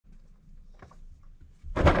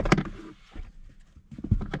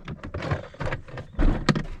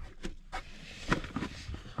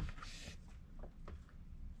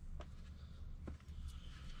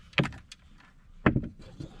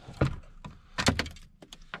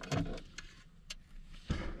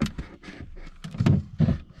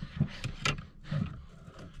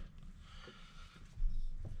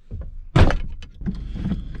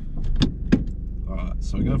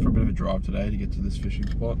going for a bit of a drive today to get to this fishing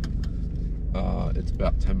spot. It's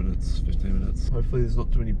about 10 minutes, 15 minutes. Hopefully there's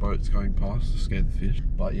not too many boats going past to scare the fish.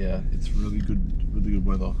 But yeah, it's really good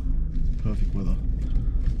weather. Perfect weather.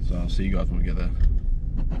 So I'll see you guys when we get there.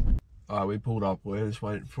 Alright, we pulled up. We're just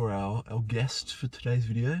waiting for our guest for today's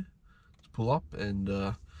video to pull up, and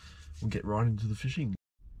we'll get right into the fishing.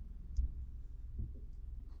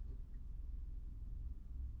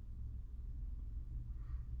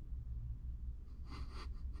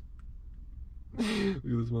 Look at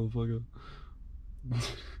this motherfucker.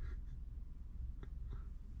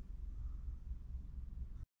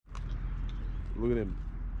 Look at him.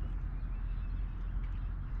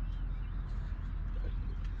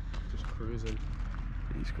 Just cruising.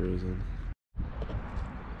 He's cruising.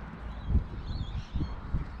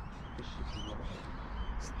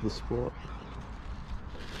 It's the spot.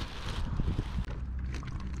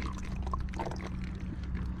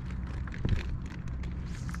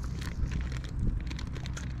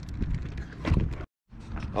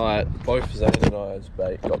 Alright, both Zain and I's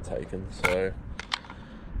bait got taken, so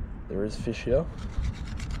there is fish here.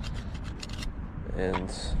 And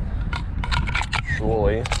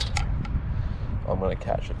surely I'm gonna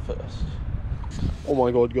catch it first. Oh my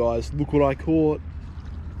god, guys, look what I caught.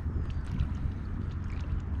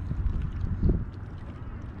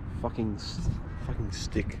 Fucking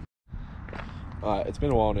stick. Alright, it's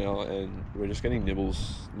been a while now and we're just getting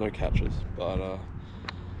nibbles, no catches, but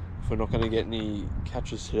if we're not gonna get any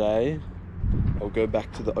catches today, I'll go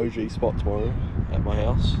back to the OG spot tomorrow at my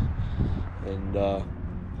house and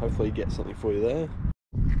hopefully get something for you there.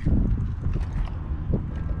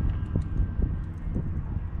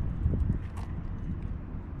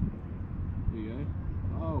 There you go.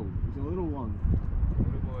 Oh, it's a little one.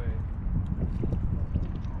 Little boy.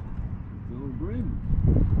 It's a little brim.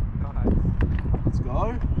 Nice. Let's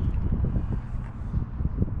go.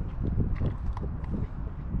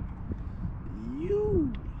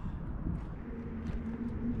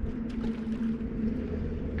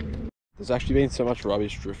 There's actually been so much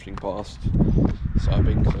rubbish drifting past, so I've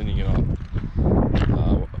been cleaning it up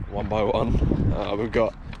one by one. We've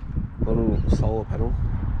got a little solar panel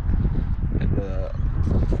and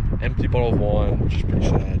an empty bottle of wine, which is pretty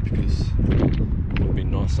sad because it would be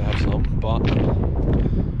nice to have some, but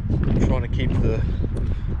I'm trying to keep the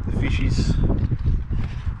fishies.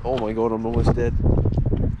 Oh my god, I'm almost dead.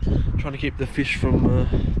 Trying to keep the fish from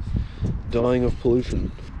dying of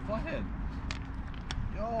pollution. Flathead.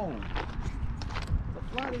 Yo. The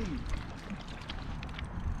flatty.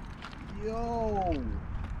 Yo.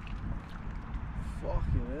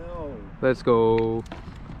 Fucking hell. Let's go.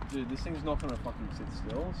 Dude, this thing's not gonna fucking sit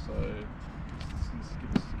still, so just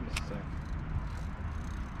give us a sec.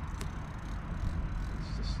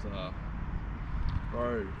 It's just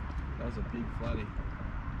bro, that was a big flatty.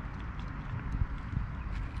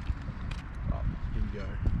 Oh, here we go.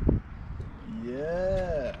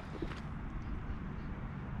 Yeah.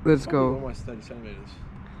 Let's go. Almost 30 centimeters.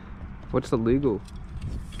 What's the legal?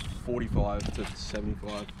 45 to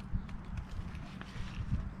 75.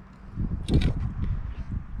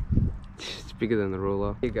 It's bigger than the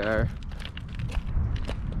ruler. Here you go.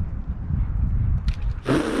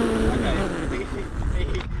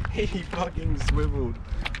 Okay, he fucking swiveled.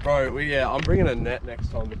 Bro, I'm bringing a net next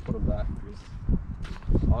time to put him back because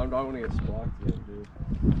I don't want to get spiked again, dude.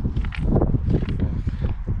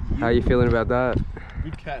 How are you feeling about that?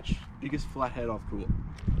 Good catch. Biggest flathead I've caught.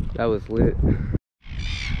 That was lit.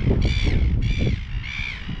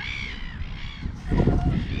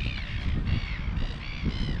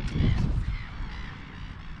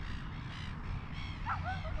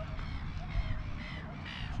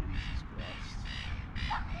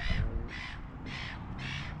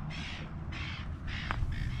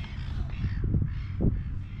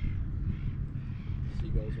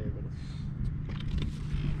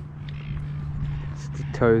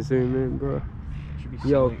 Toe zoom in, bro.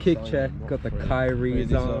 Yo, kick check. Got the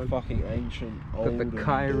Kyrie's on. Fucking ancient. Got the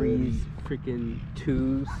Kyrie's freaking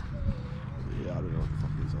 2s. Yeah, I don't know what the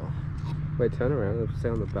fuck these are. Wait, turn around. Let's stay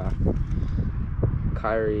on the back.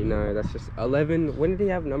 Kyrie, no, that's just 11. When did he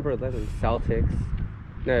have number 11? Celtics.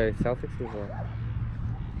 No, Celtics was what?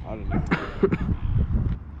 I don't know.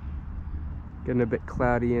 Getting a bit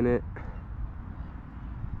cloudy in it.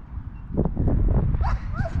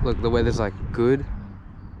 Look, the weather's like good.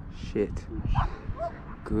 Shit.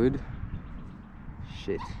 Good.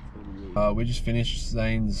 Shit. We just finished.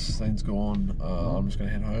 Zain's gone. I'm just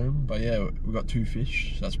gonna head home. But yeah, we got 2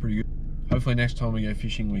 fish. So that's pretty good. Hopefully next time we go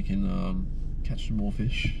fishing, we can catch some more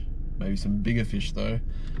fish. Maybe some bigger fish though.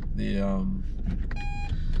 The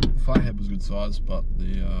fire head was good size, but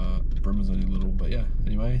the brim was only little. But yeah,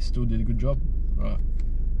 anyway, still did a good job. Right,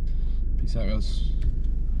 peace out, guys.